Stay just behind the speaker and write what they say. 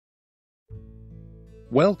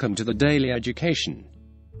Welcome to the Daily Education.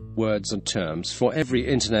 Words and terms for every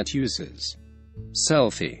internet users.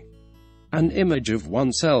 Selfie. An image of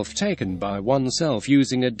oneself taken by oneself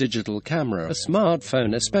using a digital camera, a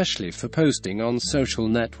smartphone, especially for posting on social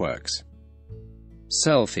networks.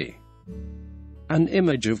 Selfie. An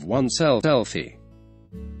image of oneself. Selfie.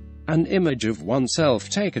 An image of oneself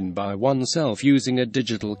taken by oneself using a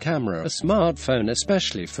digital camera, a smartphone,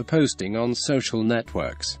 especially for posting on social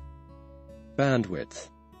networks. Bandwidth.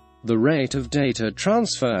 The rate of data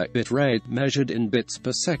transfer, bit rate, measured in bits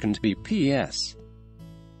per second (bps).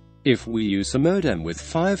 If we use a modem with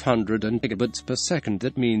 500 megabits per second,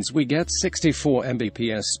 that means we get 64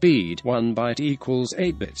 Mbps speed. 1 byte equals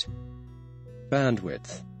 8 bit.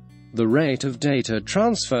 Bandwidth. The rate of data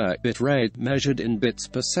transfer, bit rate, measured in bits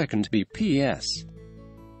per second (bps).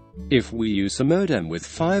 If we use a modem with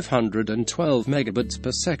 512 megabits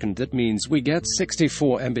per second, that means we get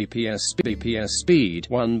 64 Mbps speed.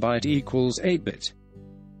 1 byte equals 8 bit.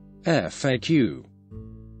 FAQ.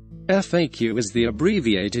 FAQ is the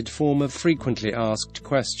abbreviated form of frequently asked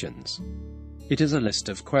questions. It is a list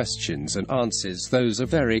of questions and answers. Those are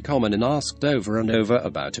very common and asked over and over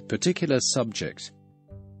about a particular subject.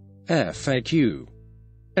 FAQ.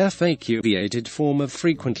 FAQ, abbreviated form of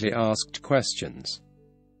frequently asked questions.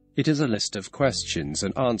 It is a list of questions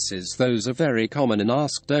and answers. Those are very common and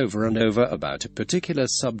asked over and over about a particular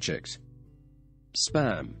subject.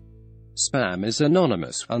 Spam. Spam is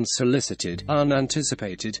anonymous, unsolicited,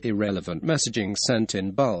 unanticipated, irrelevant messaging sent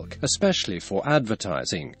in bulk, especially for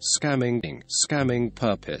advertising, scamming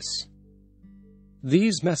purpose.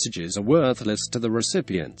 These messages are worthless to the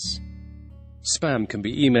recipients. Spam can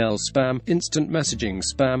be email spam, instant messaging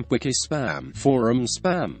spam, wiki spam, forum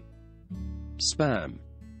spam. Spam.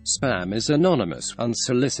 Spam is anonymous,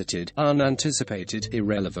 unsolicited, unanticipated,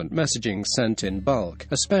 irrelevant messaging sent in bulk,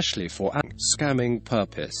 especially for scamming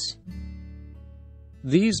purpose.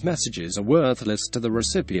 These messages are worthless to the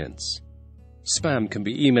recipients. Spam can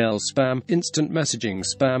be email spam, instant messaging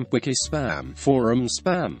spam, wiki spam, forum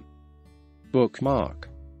spam. Bookmark.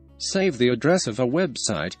 Save the address of a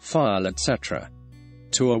website, file, etc.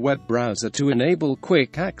 to a web browser to enable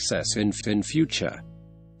quick access in future.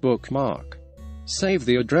 Bookmark. Save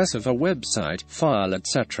the address of a website, file,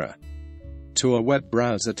 etc. to a web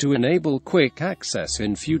browser to enable quick access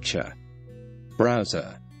in future.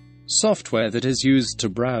 Browser. Software that is used to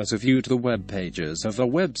browse or view the web pages of a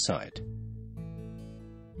website.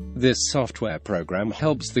 This software program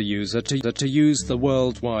helps the user to use the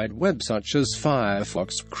World Wide Web, such as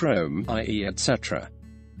Firefox, Chrome, IE, etc.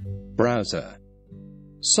 Browser.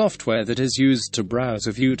 Software that is used to browse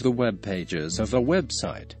or view the web pages of a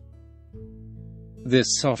website.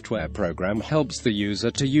 This software program helps the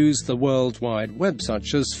user to use the World Wide Web,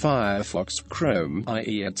 such as Firefox, Chrome,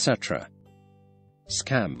 IE, etc.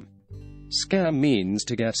 Scam. Scam means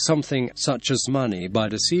to get something, such as money, by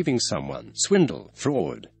deceiving someone. Swindle,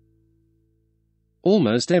 fraud.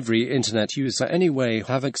 Almost every internet user anyway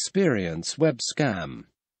have experienced web scam.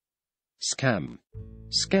 Scam.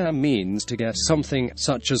 Scam means to get something,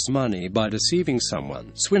 such as money, by deceiving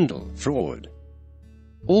someone. Swindle, fraud.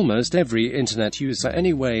 Almost every internet user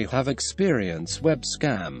anyway have experienced web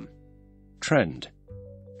scam. Trend.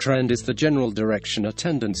 Trend is the general direction or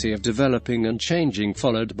tendency of developing and changing,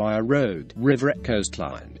 followed by a road, river,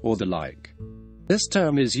 coastline, or the like. This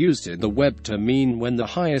term is used in the web to mean when the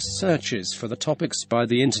highest searches for the topics by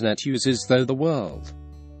the internet uses through the world.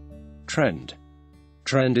 Trend.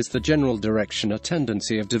 Trend is the general direction or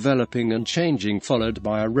tendency of developing and changing, followed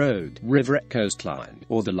by a road, river, coastline,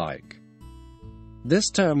 or the like.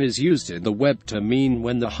 This term is used in the web to mean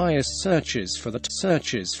when the highest searches for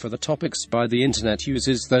the topics by the internet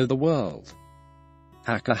uses through the world.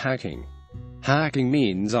 Hacking. Hacking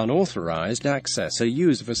means unauthorized access or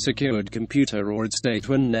use of a secured computer or its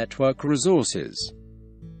data and network resources.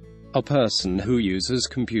 A person who uses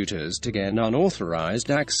computers to gain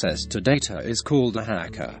unauthorized access to data is called a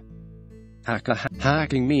hacker.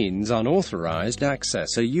 Hacking means unauthorized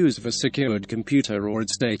access or use of a secured computer or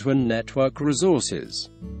its data and network resources.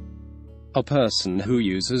 A person who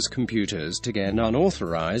uses computers to gain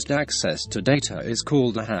unauthorized access to data is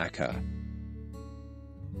called a hacker.